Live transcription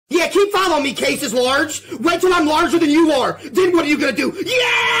Yeah, keep following me, Case is large. Wait till I'm larger than you are. Then what are you gonna do?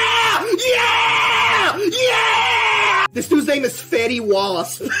 Yeah! Yeah! Yeah! This dude's name is Fetty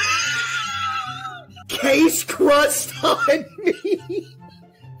Wallace. Case crust on me.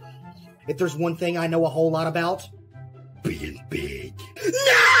 If there's one thing I know a whole lot about, being big.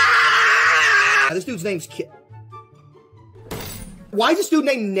 No! This dude's name's Why is this dude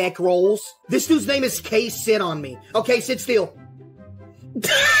named Neck Rolls? This dude's name is Case Sit on Me. Okay, sit still.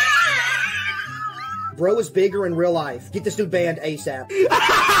 Bro is bigger in real life. Get this dude banned ASAP. You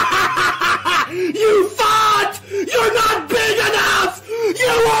thought! You're not big enough! You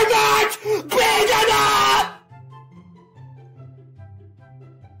are not big enough!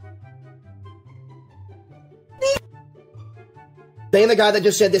 Ban the guy that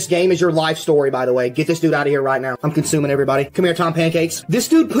just said this game is your life story, by the way. Get this dude out of here right now. I'm consuming everybody. Come here, Tom Pancakes. This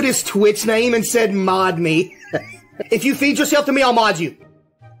dude put his Twitch name and said mod me. If you feed yourself to me, I'll mod you.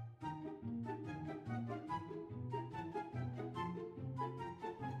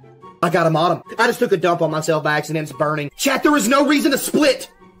 I gotta mod him. I just took a dump on myself by accident. It's burning. Chat, there is no reason to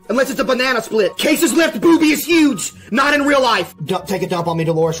split. Unless it's a banana split. Case's left boobie is huge. Not in real life. Take a dump on me,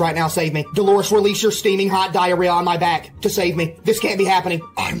 Dolores, right now. Save me. Dolores, release your steaming hot diarrhea on my back to save me. This can't be happening.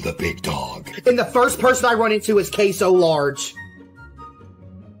 I'm the big dog. And the first person I run into is CaseOh large.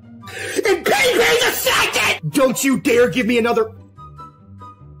 And PB the second! Don't you dare give me another...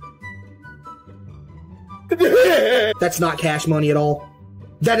 That's not cash money at all.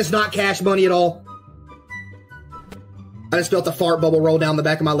 That is not cash money at all. I just felt the fart bubble roll down the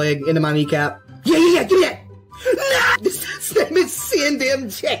back of my leg into my kneecap. Yeah, give me that! Nah! This name is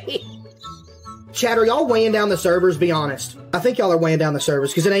SendMJ. Chat, are y'all weighing down the servers? Be honest. I think y'all are weighing down the servers,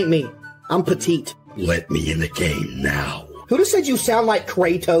 because it ain't me. I'm petite. Let me in the game now. Who just said you sound like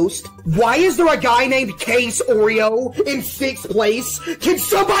Kratos? Why is there a guy named CaseOh in 6th place? Can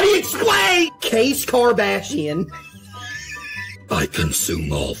somebody explain? Case Kardashian. I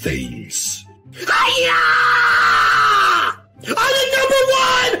consume all things. Hiya! I'm in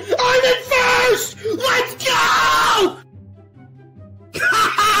 #1! I'm in first! Let's go!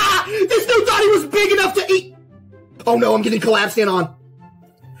 This dude thought he was big enough to eat. Oh no, I'm getting collapsed in on.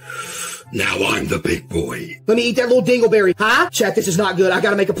 Now I'm the big boy. Let me eat that little dingleberry. Huh? Chat, this is not good. I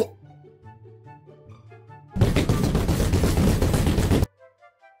gotta make a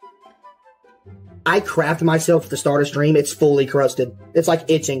I crapped myself at the start of stream. It's fully crusted. It's like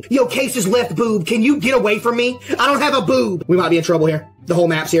itching. Yo, Case's left boob. Can you get away from me? I don't have a boob. We might be in trouble here. The whole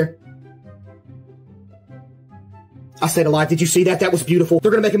map's here. I stayed alive. Did you see that? That was beautiful. They're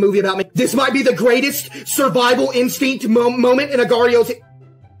gonna make a movie about me. This might be the greatest survival instinct moment in AGARIO's...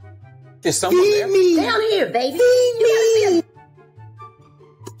 Is someone there? Me. Down here, baby. Me.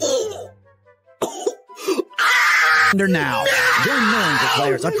 Now, join millions of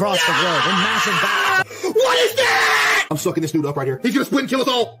players across the world in massive battles. What is that? I'm sucking this dude up right here. He's gonna split and kill us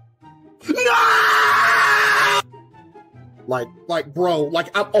all. No! Like, bro,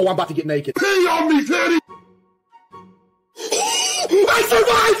 I'm about to get naked. Pee on me, Teddy! I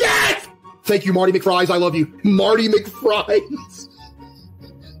survived it! Thank you, Marty McFries. I love you. Marty McFries.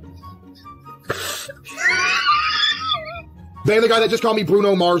 Ban the guy that just called me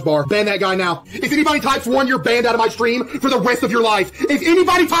Bruno Mars Bar. Ban that guy now. If anybody types 1, you're banned out of my stream for the rest of your life. If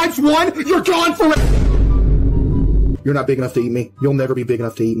anybody types 1, you're gone forever. You're not big enough to eat me. You'll never be big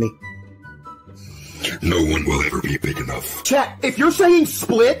enough to eat me. No one will ever be big enough. Chat, if you're saying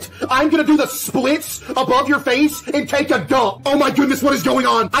split, I'm gonna do the splits above your face and take a dump. Oh my goodness, what is going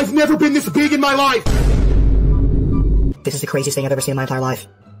on? I've never been this big in my life. This is the craziest thing I've ever seen in my entire life.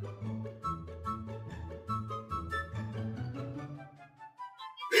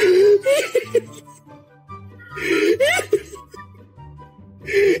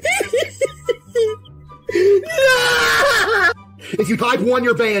 If you type 1,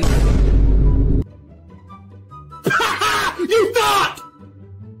 you're banned. You thought!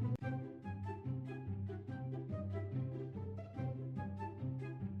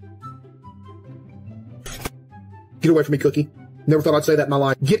 Get away from me, Cookie. Never thought I'd say that in my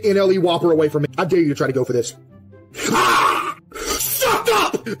life. Get NLE Whopper away from me. I dare you to try to go for this. Ah! Sucked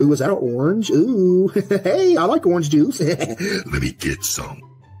up! Ooh, is that an orange? Ooh. Hey, I like orange juice. Let me get some.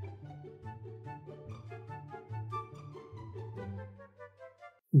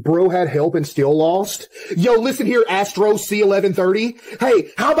 Bro had help and still lost? Yo, listen here, Astro C1130.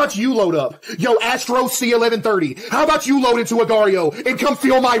 Hey, how about you load up? Yo, Astro C1130. How about you load into AGARIO and come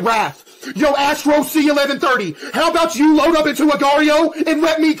feel my wrath? Yo, Astro C1130. How about you load up into AGARIO and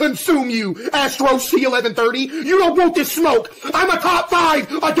let me consume you, Astro C1130? You don't want this smoke. I'm a top 5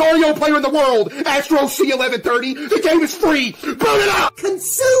 AGARIO player in the world, Astro C1130. The game is free. Boot it up!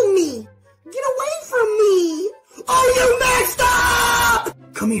 Consume me!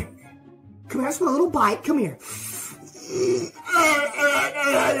 bite. Come here.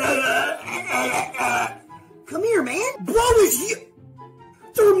 Come here, man. Bro,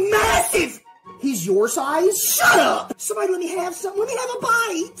 they're massive. He's your size? Shut up! Somebody let me have some. Let me have a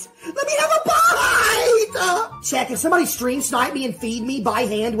bite. Let me have a bite! Check, can somebody stream snipe me and feed me by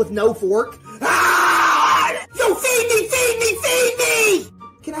hand with no fork? Ah! Yo, feed me, feed me, feed me!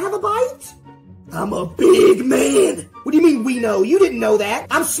 Can I have a bite? I'm a big man. What do you mean we know? You didn't know that.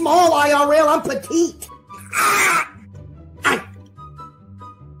 I'm small IRL. I'm petite. Ah!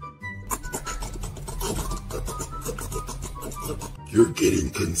 You're getting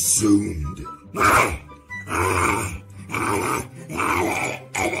consumed. I'm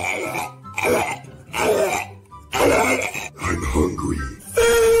hungry.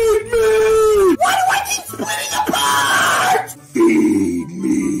 Feed me! Why do I keep splitting apart? Feed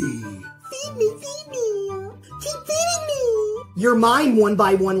me. Feed me, feed me. Keep feeding me. You're mine,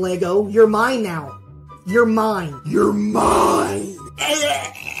 1x1 Lego. You're mine now. You're mine. You're mine.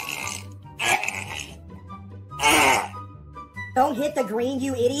 Don't hit the green,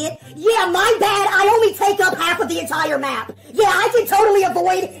 you idiot. Yeah, my bad. I only take up half of the entire map. Yeah, I can totally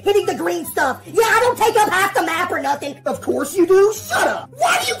avoid hitting the green stuff. Yeah, I don't take up half the map or nothing. Of course you do. Shut up.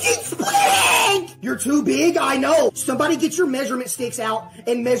 Why do you keep splitting? You're too big, I know. Somebody get your measurement sticks out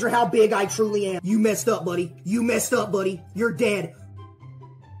and measure how big I truly am. You messed up, buddy. You messed up, buddy. You're dead.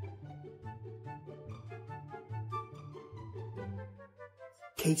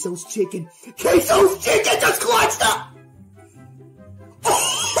 CaseOh's chicken. CaseOh's chicken just clutched up!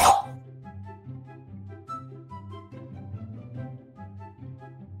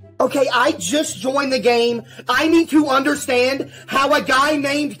 Okay, I just joined the game. I need to understand how a guy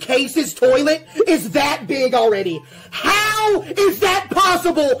named Case's toilet is that big already. How is that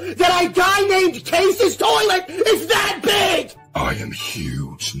possible that a guy named Case's toilet is that big? I am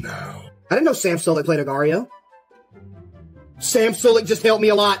huge now. I didn't know Sam Sulek played AGARIO. Sam Sulek just helped me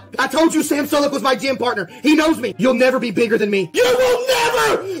a lot. I told you Sam Sulek was my gym partner. He knows me. You'll never be bigger than me. You will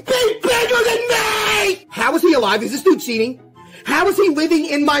never be bigger than me! How is he alive? Is this dude cheating? How is he living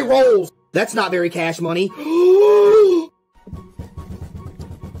in my roles? That's not very cash money.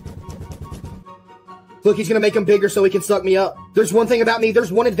 Look, he's gonna make him bigger so he can suck me up. There's one thing about me,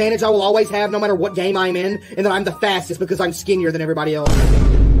 there's one advantage I will always have no matter what game I'm in, and that I'm the fastest because I'm skinnier than everybody else.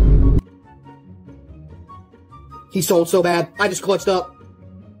 He sold so bad. I just clutched up.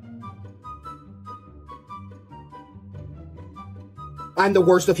 I'm the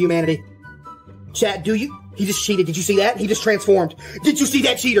worst of humanity. Chat, do you? He just cheated. Did you see that? He just transformed. Did you see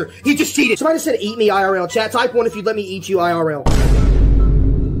that cheater? He just cheated. Somebody said eat me IRL. Chat, type 1 if you'd let me eat you IRL.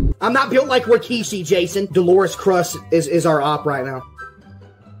 I'm not built like Rikishi, Jason. Dolores Crust is our op right now.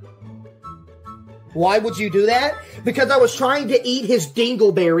 Why would you do that? Because I was trying to eat his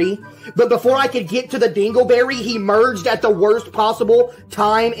dingleberry, but before I could get to the dingleberry, he merged at the worst possible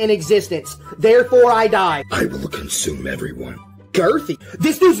time in existence. Therefore, I died. I will consume everyone. Girthy.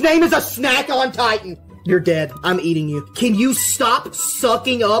 This dude's name is a snack on Titan. You're dead. I'm eating you. Can you stop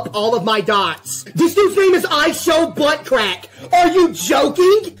sucking up all of my dots? This dude's name is I Show Butt Crack. Are you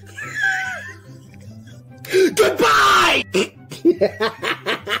joking? Goodbye!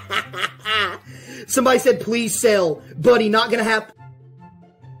 Somebody said, please sell. Buddy, not gonna happen.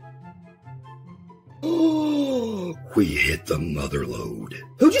 We hit the mother load.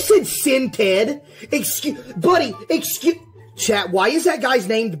 Who just said send Ted? Buddy, Chat, why is that guy's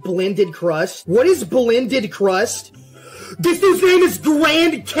named Blended Crust? What is Blended Crust? This dude's name is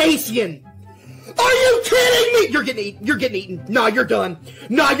Grand Casian. Are you kidding me? You're getting eaten. You're getting eaten. Nah, you're done.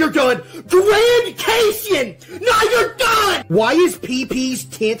 Nah, you're done. Grand Casian! Nah, you're done! Why is PP's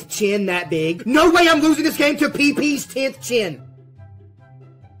 10th chin that big? No way I'm losing this game to PP's 10th chin.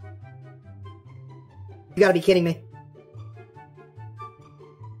 You gotta be kidding me.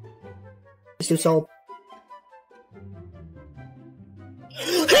 This dude sold. He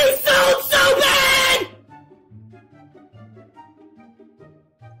sold so bad!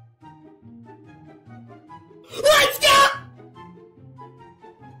 Let's go!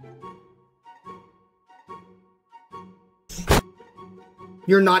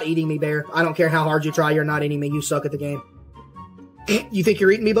 You're not eating me, Bear. I don't care how hard you try, you're not eating me. You suck at the game. You think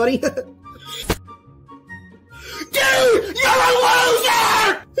you're eating me, buddy? Dude! You're a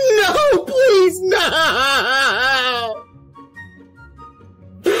loser! No, please, no!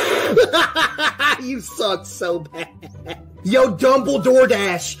 You suck so bad. Yo, Dumbledore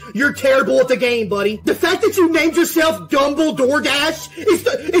Dash, you're terrible at the game, buddy. The fact that you named yourself Dumbledore Dash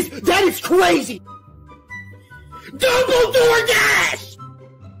that is crazy. Dumbledore Dash!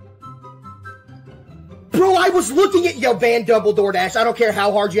 Bro, I was looking at yo ban Dumbledore Dash. I don't care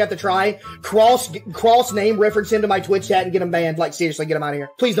how hard you have to try. Cross name reference into my Twitch chat and get him banned. Like seriously, get him out of here.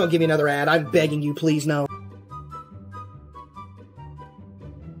 Please don't give me another ad. I'm begging you. Please no.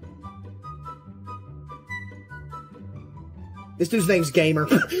 This dude's name's Gamer.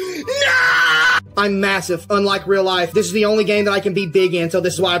 No! I'm massive, unlike real life. This is the only game that I can be big in, so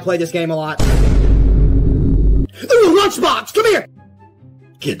this is why I play this game a lot. Ooh, Lunchbox, come here!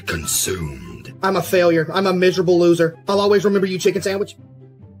 Get consumed. I'm a failure. I'm a miserable loser. I'll always remember you, chicken sandwich.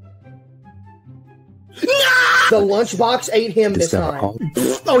 No! The Lunchbox ate him this time.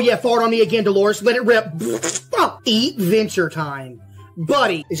 Oh yeah, fart on me again, Dolores. Let it rip. Eat Venture Time.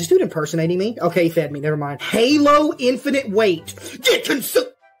 Buddy, is this dude impersonating me? Okay, he fed me. Never mind. Halo Infinite Weight. Get consumed.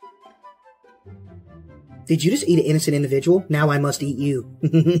 Did you just eat an innocent individual? Now I must eat you.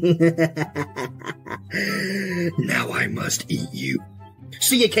 Now I must eat you.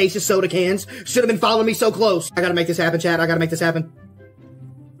 See ya, case of soda cans. Should have been following me so close. I gotta make this happen, chat. I gotta make this happen.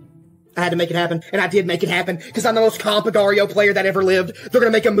 I had to make it happen, and I did make it happen, because I'm the most comp AGARIO player that ever lived. They're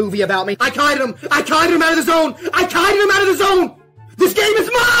gonna make a movie about me. I kited him! I kited him out of the zone! I kited him out of the zone! This game is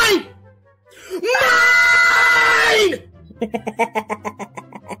mine!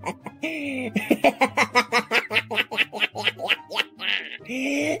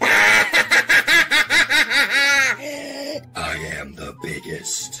 I am the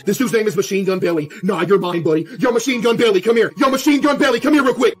biggest. This dude's name is Machine Gun Billy. Nah, you're mine, buddy. Yo, Machine Gun Billy, come here. Yo, Machine Gun Billy, come here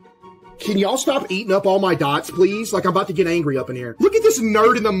real quick. Can y'all stop eating up all my dots, please? Like, I'm about to get angry up in here. Look at this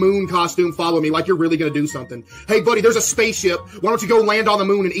nerd in the moon costume follow me like you're really gonna do something. Hey, buddy, there's a spaceship. Why don't you go land on the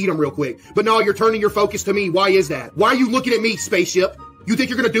moon and eat them real quick? But no, you're turning your focus to me. Why is that? Why are you looking at me, spaceship? You think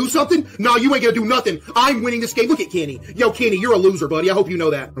you're gonna do something? No, you ain't gonna do nothing. I'm winning this game. Look at Kenny. Yo, Kenny, you're a loser, buddy. I hope you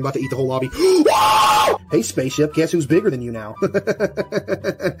know that. I'm about to eat the whole lobby. Hey, spaceship, guess who's bigger than you now?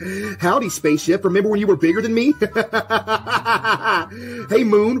 Howdy, spaceship. Remember when you were bigger than me? Hey,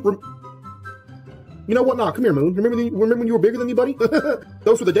 moon. You know what? Nah, come here, Moon. Remember when you were bigger than me, buddy?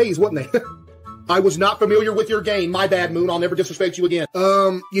 Those were the days, wasn't they? I was not familiar with your game. My bad, Moon. I'll never disrespect you again.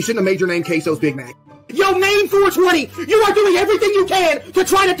 You shouldn't have made your name CaseOh's Big Mac. Yo, Main 420! You are doing everything you can to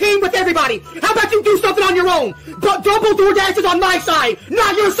try to team with everybody! How about you do something on your own? But Dumbledore Dash is on my side,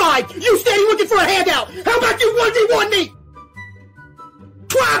 not your side! You steady looking for a handout! How about you 1v1 me?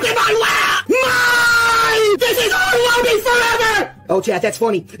 Trap in my lap! Mine! This is our lobby forever! Oh, chat, that's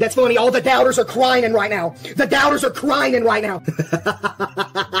funny. That's funny. All the doubters are crying right now. The doubters are crying right now.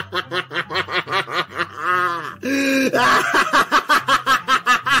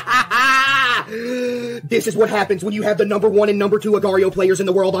 This is what happens when you have the #1 and #2 AGARIO players in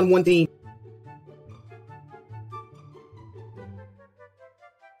the world on one team.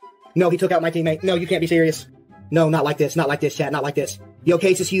 No, he took out my teammate. No, you can't be serious. No, not like this. Not like this, chat. Not like this. Yo,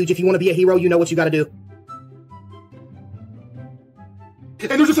 Case is huge. If you want to be a hero, you know what you gotta do. And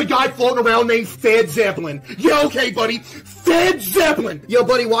there's just a guy floating around named Fed Zeppelin. Yeah, okay, buddy. Fed Zeppelin! Yo,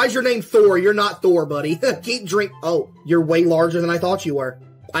 buddy, why is your name Thor? You're not Thor, buddy. Keep drink- Oh, you're way larger than I thought you were.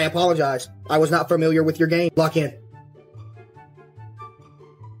 I apologize. I was not familiar with your game. Lock in.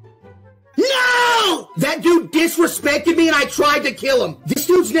 No! That dude disrespected me and I tried to kill him. This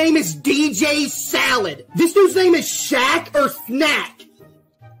dude's name is DJ Salad. This dude's name is Shaq or Snack.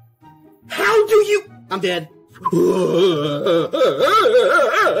 How do you- I'm dead. You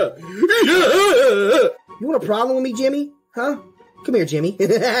want a problem with me, Jimmy? Huh? Come here, Jimmy.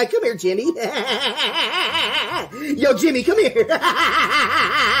 Come here, Jimmy. Yo, Jimmy, come here.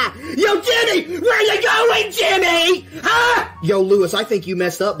 Yo, Jimmy! Where you going, Jimmy? Huh? Yo, Lewis, I think you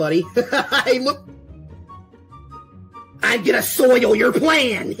messed up, buddy. Hey, look. I'm gonna soil your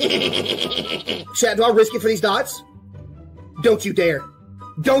plan. Chat, do I risk it for these dots? Don't you dare.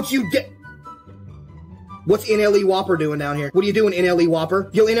 Don't you dare. What's NLE Whopper doing down here? What are you doing, NLE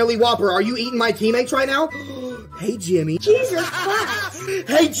Whopper? Yo, NLE Whopper, are you eating my teammates right now? Hey, Jimmy. Jesus Christ.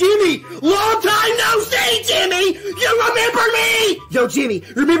 Hey, Jimmy! Long time no see, Jimmy! You remember me? Yo, Jimmy,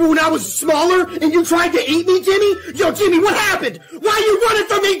 remember when I was smaller and you tried to eat me, Jimmy? Yo, Jimmy, what happened? Why are you running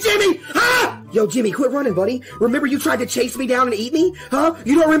from me, Jimmy? Huh? Yo, Jimmy, quit running, buddy. Remember you tried to chase me down and eat me? Huh?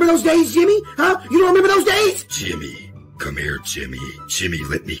 You don't remember those days, Jimmy? Huh? You don't remember those days? Jimmy. Come here, Jimmy. Jimmy,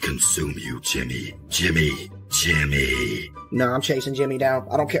 let me consume you, Jimmy. Jimmy. No, I'm chasing Jimmy down.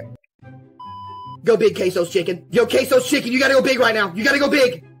 I don't care. Go big, CaseOh's chicken. Yo, CaseOh's chicken, you gotta go big right now. You gotta go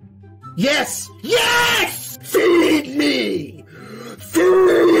big. Yes! Yes! Feed me!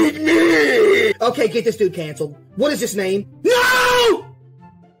 Feed me! Okay, get this dude canceled. What is this name? No!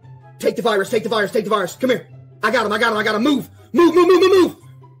 Take the virus. Come here. I got him. Move. Move.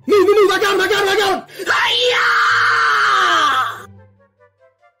 I got him. Hi-ya!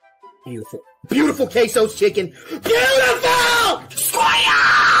 Beautiful. Beautiful CaseOh's chicken. Beautiful!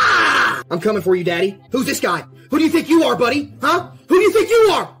 Squire! I'm coming for you, Daddy. Who's this guy? Who do you think you are, buddy? Huh? Who do you think you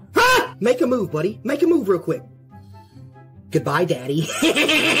are? Huh? Make a move, buddy. Make a move real quick. Goodbye, Daddy.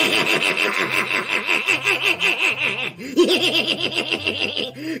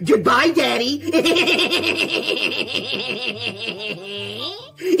 Goodbye, Daddy.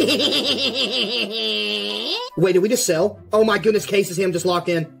 Wait, did we just sell? Oh my goodness, Case is him just locked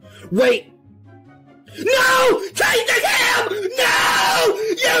in. Wait. No! Case is him! No!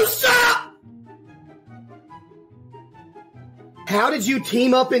 You suck! How did you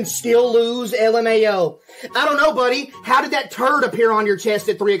team up and still lose, LMAO? I don't know, buddy. How did that turd appear on your chest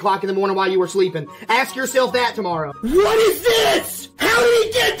at 3 o'clock in the morning while you were sleeping? Ask yourself that tomorrow. What is this? How did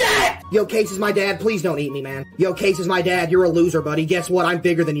he get that? Yo, Case is my dad. Please don't eat me, man. Yo, Case is my dad. You're a loser, buddy. Guess what? I'm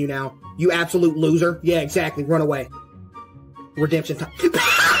bigger than you now. You absolute loser. Yeah, exactly. Run away. Redemption time.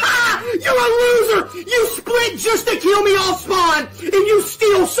 You're a loser! You split just to kill me off spawn, and you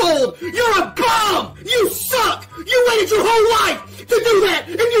still sold! You're a bum! You suck! You waited your whole life to do that,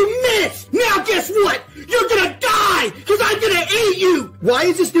 and you missed! Now guess what? You're gonna die, because I'm gonna eat you! Why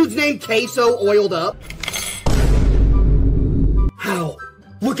is this dude's name CaseOh oiled up? How?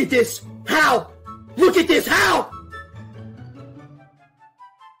 Look at this! How? Look at this! How?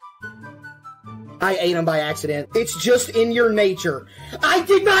 I ate him by accident. It's just in your nature. I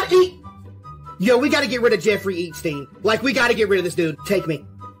did not eat... Yo, we gotta get rid of Jeffrey Eatstein. Like, we gotta get rid of this dude. Take me.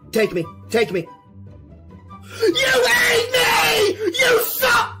 Take me. Take me. You ate me! You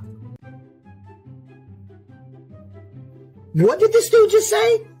suck! What did this dude just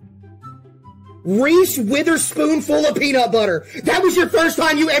say? Reese Witherspoon full of peanut butter. That was your first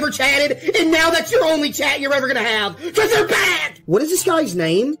time you ever chatted, and now that's your only chat you're ever gonna have. Because they're bad! What is this guy's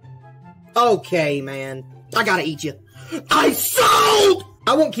name? Okay, man. I gotta eat you. I sold!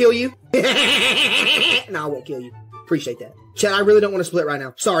 I won't kill you. No, I won't kill you. Appreciate that. Chat, I really don't want to split right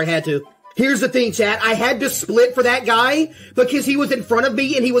now. Sorry, had to. Here's the thing, chat. I had to split for that guy because he was in front of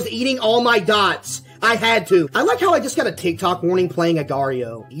me and he was eating all my dots. I had to. I like how I just got a TikTok warning playing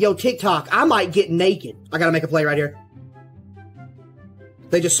AGARIO. Yo, TikTok, I might get naked. I gotta make a play right here.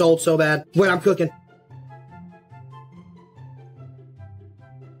 They just sold so bad. Wait, I'm cooking.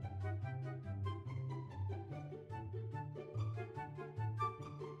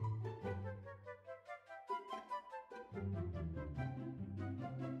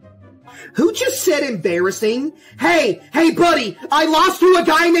 Who just said embarrassing? Hey, buddy, I lost to a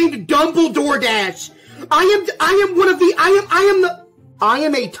guy named Dumbledore Dash. I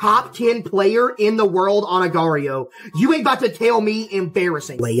am a top 10 player in the world on AGARIO. You ain't about to tell me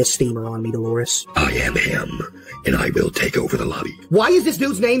embarrassing. Lay a steamer on me, Dolores. I am him, and I will take over the lobby. Why is this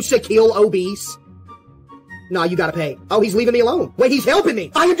dude's name Shaquille Obese? Nah, you gotta pay. Oh, he's leaving me alone. Wait, he's helping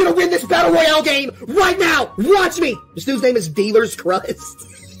me. I am gonna win this Battle Royale game right now. Watch me. This dude's name is Dealer's Crust.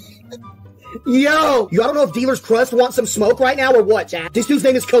 Yo, I don't know if Dealer's Crust wants some smoke right now or what, chat. This dude's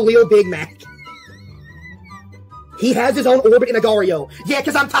name is Khalil Big Mac. He has his own orbit in AGARIO. Yeah,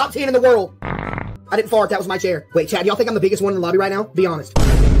 because I'm top 10 in the world. I didn't fart, that was my chair. Wait, chat, y'all think I'm the biggest one in the lobby right now? Be honest.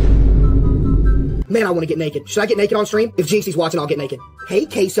 Man, I want to get naked. Should I get naked on stream? If Jinxie's watching, I'll get naked. Hey,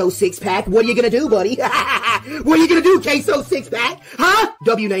 CaseOh six-pack, what are you gonna do, buddy? What are you gonna do, CaseOh six-pack? Huh?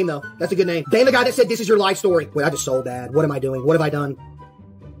 W name, though. That's a good name. Damn the guy that said this is your life story. Wait, I just sold bad. What am I doing? What have I done?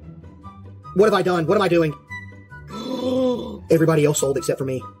 What have I done? What am I doing? Everybody else sold except for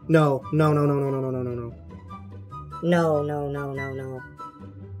me. No. No.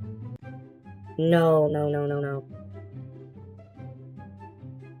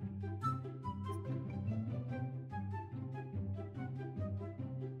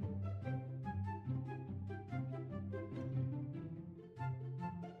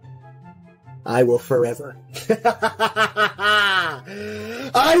 I will forever.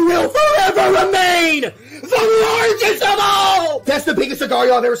 I will forever remain the largest of all! That's the biggest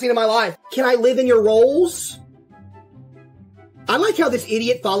AGARIO I've ever seen in my life. Can I live in your roles? I like how this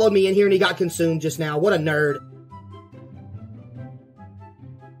idiot followed me in here and he got consumed just now. What a nerd.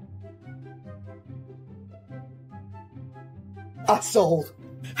 I sold.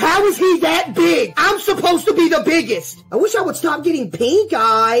 How is he that big? I'm supposed to be the biggest. I wish I would stop getting pink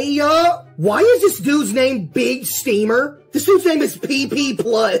eye. Why is this dude's name Big Steamer? This dude's name is PP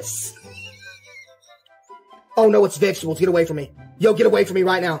Plus. Oh no, it's Vegetables. Get away from me. Yo, get away from me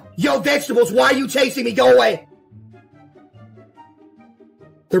right now. Yo, Vegetables, why are you chasing me? Go away.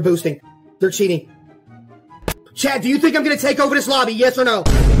 They're boosting. They're cheating. Chad, do you think I'm gonna take over this lobby? Yes or no?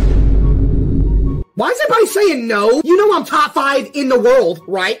 Why is everybody saying no? You know I'm top 5 in the world,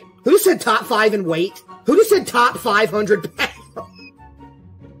 right? Who just said top 5 in weight? Who just said top 500 pounds?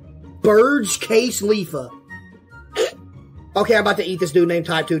 Burge Case Leafa. Okay, I'm about to eat this dude named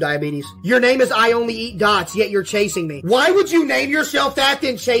Type 2 Diabetes. Your name is I Only Eat Dots, yet you're chasing me. Why would you name yourself that,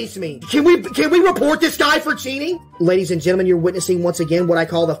 then chase me? Can we report this guy for cheating? Ladies and gentlemen, you're witnessing once again what I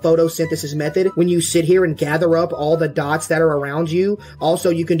call the photosynthesis method. When you sit here and gather up all the dots that are around you. Also,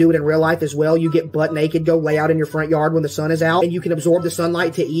 you can do it in real life as well. You get butt naked, go lay out in your front yard when the sun is out, and you can absorb the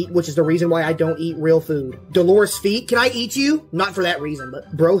sunlight to eat, which is the reason why I don't eat real food. Dolores Feet, can I eat you? Not for that reason,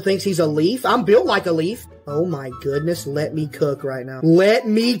 but bro thinks he's a leaf. I'm built like a leaf. Oh my goodness, let me cook right now. Let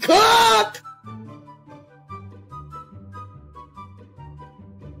me cook!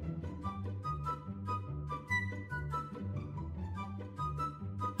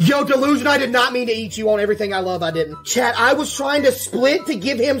 Yo, Delusion, I did not mean to eat you on everything I love, I didn't. Chat, I was trying to split to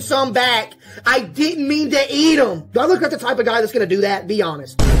give him some back. I didn't mean to eat him. Do I look like the type of guy that's gonna do that? Be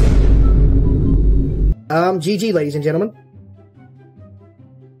honest. GG, ladies and gentlemen.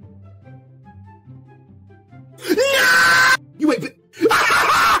 You ain't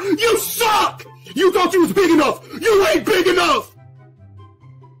you suck! You thought you was big enough! You ain't big enough!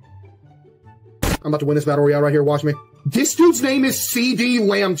 I'm about to win this battle royale right here, watch me. This dude's name is CD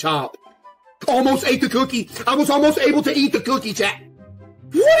Lamb Chop. Almost ate the cookie. I was almost able to eat the cookie, chat.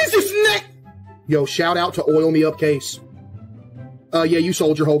 What is this neck? Yo, shout out to Oil Me Up Case. Yeah, you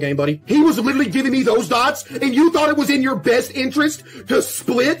sold your whole game, buddy. He was literally giving me those dots, and you thought it was in your best interest to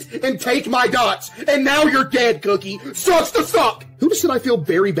split and take my dots. And now you're dead, Cookie. Sucks to suck. Who just said I feel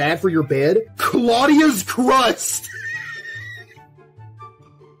very bad for your bed? Claudia's crust.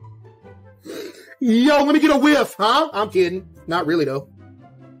 Yo, let me get a whiff, huh? I'm kidding. Not really, though.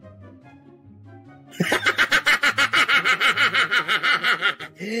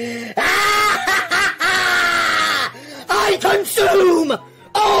 I consume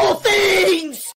all things!